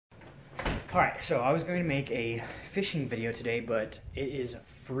Alright, so I was going to make a fishing video today, but it is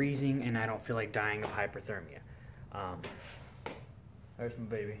freezing and I don't feel like dying of hypothermia. There's my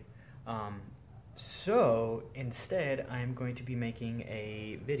baby. So instead, I'm going to be making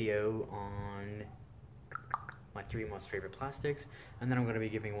a video on my 3 most favorite plastics, and then I'm going to be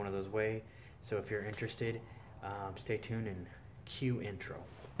giving one of those away. So if you're interested, stay tuned and cue intro.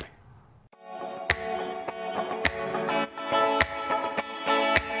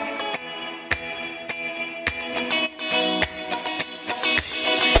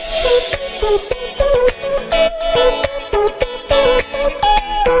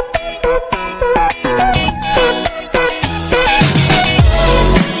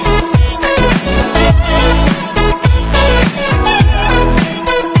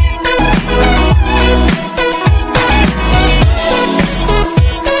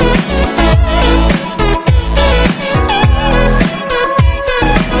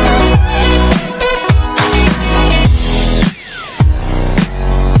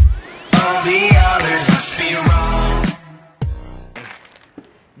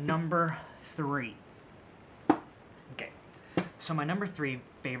 Number 3. Okay, so my number 3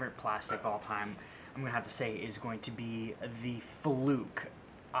 favorite plastic of all time, I'm gonna have to say, is going to be the fluke.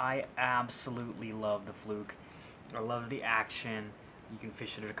 I absolutely love the fluke. I love the action. You can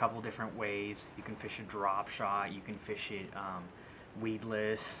fish it a couple different ways. You can fish it drop shot. You can fish it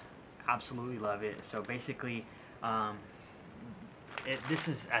weedless. Absolutely love it. So basically, this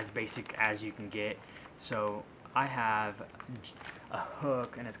is as basic as you can get. So I have a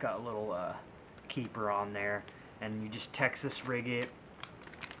hook and it's got a little keeper on there, and you just Texas rig it.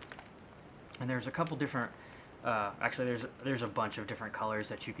 And there's a couple different, actually there's a bunch of different colors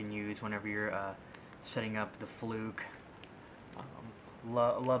that you can use whenever you're setting up the fluke.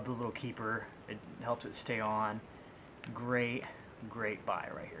 Love the little keeper. It helps it stay on. Great buy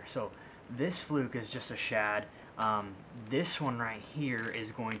right here. So this fluke is just a shad. This one right here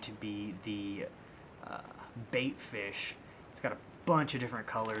is going to be the bait fish. It's got a bunch of different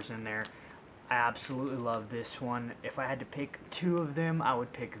colors in there. I absolutely love this one. If I had to pick 2 of them, I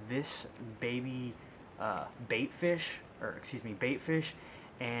would pick this baby bait fish,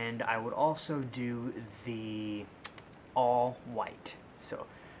 and I would also do the all white. So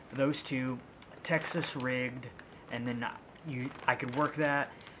those 2, Texas rigged, and then I could work that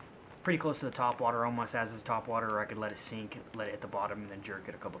pretty close to the top water, almost as is top water, or I could let it sink, let it hit the bottom, and then jerk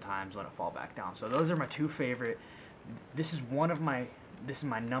it a couple times, let it fall back down. So those are my 2 favorite. This is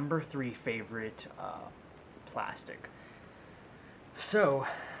my number 3 favorite plastic. So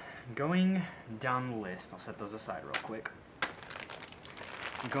going down the list, I'll set those aside real quick.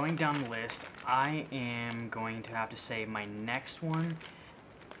 Going down the list, I am going to have to say my next one,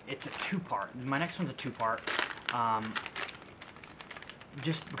 it's a 2-part. My next one's a 2-part.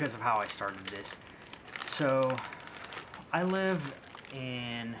 Just because of how I started this. So I live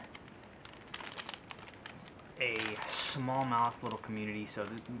in a smallmouth little community, so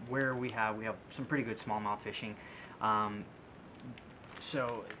where we have some pretty good smallmouth fishing.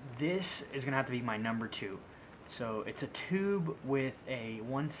 So this is gonna have to be my number 2. So it's a tube with a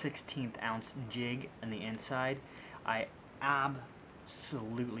 1/16 ounce jig on the inside. I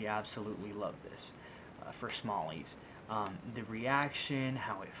absolutely love this for smallies. The reaction,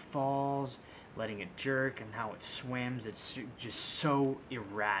 how it falls, letting it jerk, and how it swims, it's just so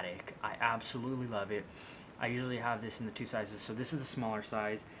erratic. I absolutely love it. I usually have this in the 2 sizes, so this is the smaller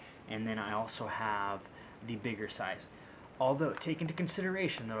size, and then I also have the bigger size. Although, take into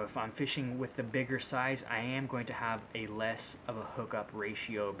consideration though, if I'm fishing with the bigger size, I am going to have a less of a hookup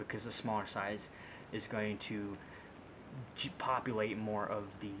ratio, because the smaller size is going to populate more of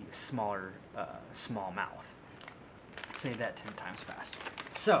the smaller smallmouth. Say that 10 times fast.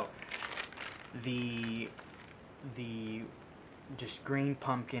 So the just green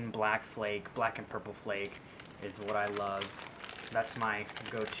pumpkin, black flake, black and purple flake is what I love. That's my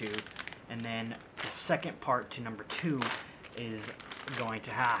go-to. And then the second part to number 2 is going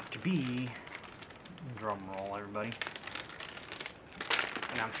to have to be, drum roll everybody,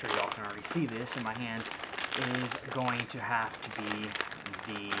 and I'm sure y'all can already see this in my hand, is going to have to be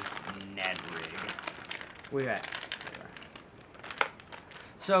the Ned rig. Where you at?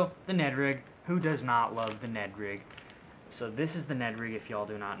 So, the Ned rig. Who does not love the Ned rig? So this is the Ned rig, if y'all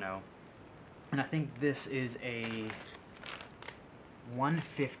do not know. And I think this is a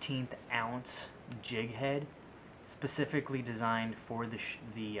 1/15 ounce jig head, specifically designed for the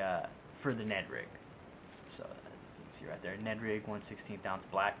Ned rig. So you see right there, Ned rig, 1/16 ounce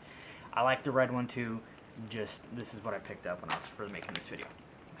black. I like the red one too. Just this is what I picked up when I was first making this video.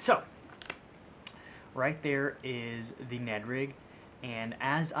 So right there is the Ned rig. and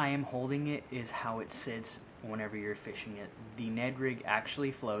as I am holding it is how it sits whenever you're fishing it. The Ned rig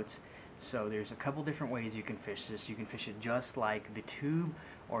actually floats, so there's a couple different ways you can fish this. You can fish it just like the tube,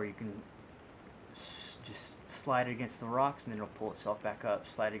 or you can just slide it against the rocks and then it'll pull itself back up.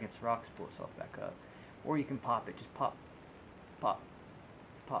 Slide it against the rocks, pull itself back up. Or you can pop it, just pop, pop,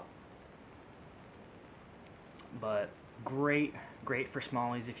 pop. But great for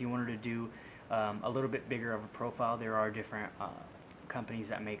smallies. If you wanted to do a little bit bigger of a profile, there are different companies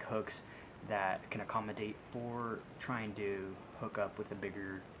that make hooks that can accommodate for trying to hook up with a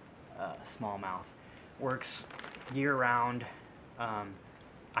bigger smallmouth. Works year round. I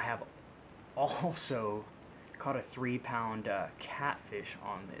have also caught a 3-pound catfish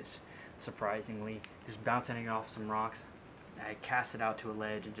on this, surprisingly, just bouncing it off some rocks. I cast it out to a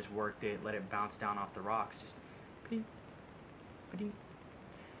ledge and just worked it, let it bounce down off the rocks, just ping, ping,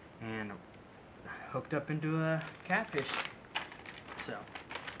 and hooked up into a catfish. So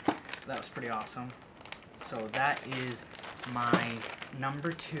that was pretty awesome. So that is my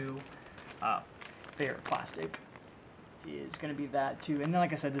number 2 favorite plastic. Is going to be that too. And then,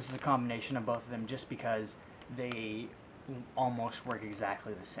 like I said, this is a combination of both of them just because they almost work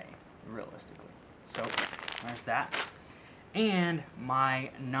exactly the same, realistically. So there's that. And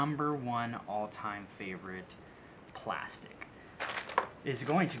my number 1 all-time favorite plastic is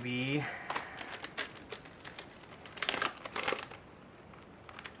going to be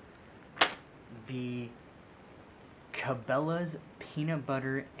the Cabela's peanut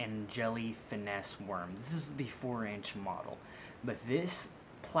butter and jelly finesse worm. This is the 4-inch model, but this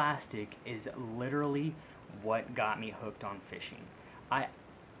plastic is literally what got me hooked on fishing.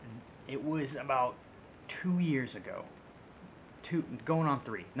 It was about 2 years ago, going on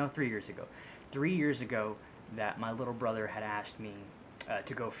 3 years ago. 3 years ago that my little brother had asked me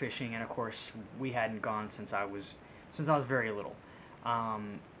to go fishing, and of course we hadn't gone since I was very little.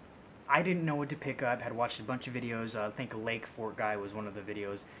 I didn't know what to pick up. Had watched a bunch of videos. I think Lake Fort Guy was one of the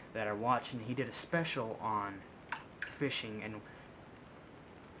videos that I watched, and he did a special on fishing, and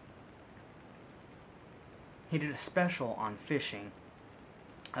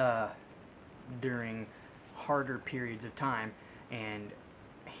during harder periods of time, and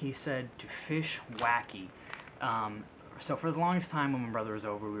he said to fish Wacky. So for the longest time when my brother was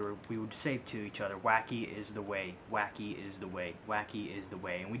over, we would say to each other, Wacky is the way, Wacky is the way, Wacky is the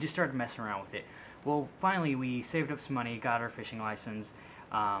way. And we just started messing around with it. Well, finally we saved up some money, got our fishing license,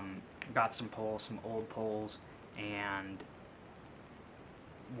 got some poles, some old poles, and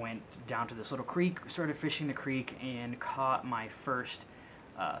went down to this little creek, started fishing the creek, and caught my first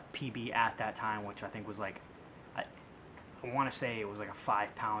PB at that time, which I think was like, I want to say it was like a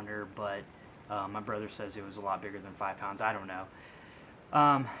 5-pounder, but my brother says it was a lot bigger than 5 pounds. I don't know.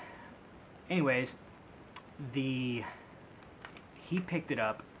 Anyways, he picked it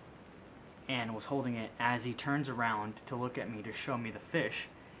up and was holding it. As he turns around to look at me to show me the fish,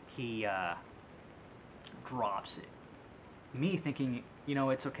 he drops it. Me thinking, you know,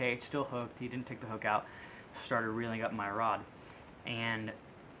 it's okay, it's still hooked. He didn't take the hook out. Started reeling up my rod. And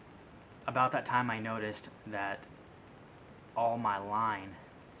about that time I noticed that all my line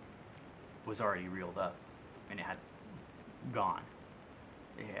was already reeled up, and it had gone.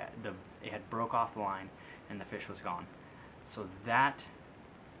 It had broke off the line, and the fish was gone. So that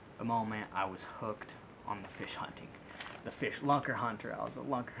moment, I was hooked on the fish hunting, lunker hunter. I was a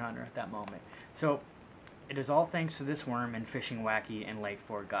lunker hunter at that moment. So it is all thanks to this worm and fishing Wacky and Lake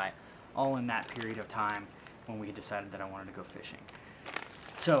Fort Guy, all in that period of time when we decided that I wanted to go fishing.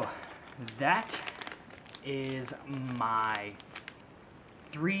 So that is my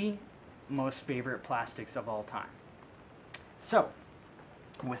 3 most favorite plastics of all time. So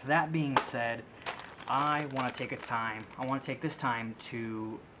with that being said, I want to take this time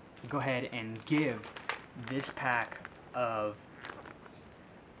to go ahead and give this pack of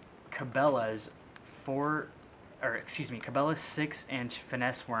Cabela's Cabela's 6-inch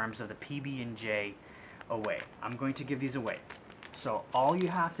finesse worms of the PB&J away. I'm going to give these away. So all you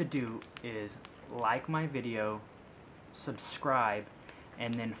have to do is like my video, subscribe,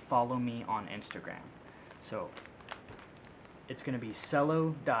 and then follow me on Instagram. So it's going to be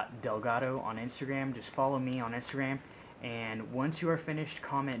cello.delgado on Instagram. Just follow me on Instagram, and once you are finished,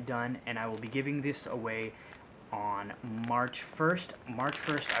 comment done, and I will be giving this away on March 1st. March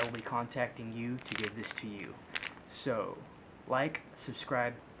 1st, I will be contacting you to give this to you. So like,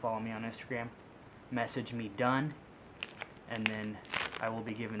 subscribe, follow me on Instagram, message me done, and then I will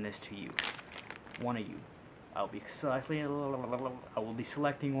be giving this to you. One of you. I will be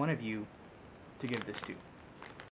selecting one of you to give this to.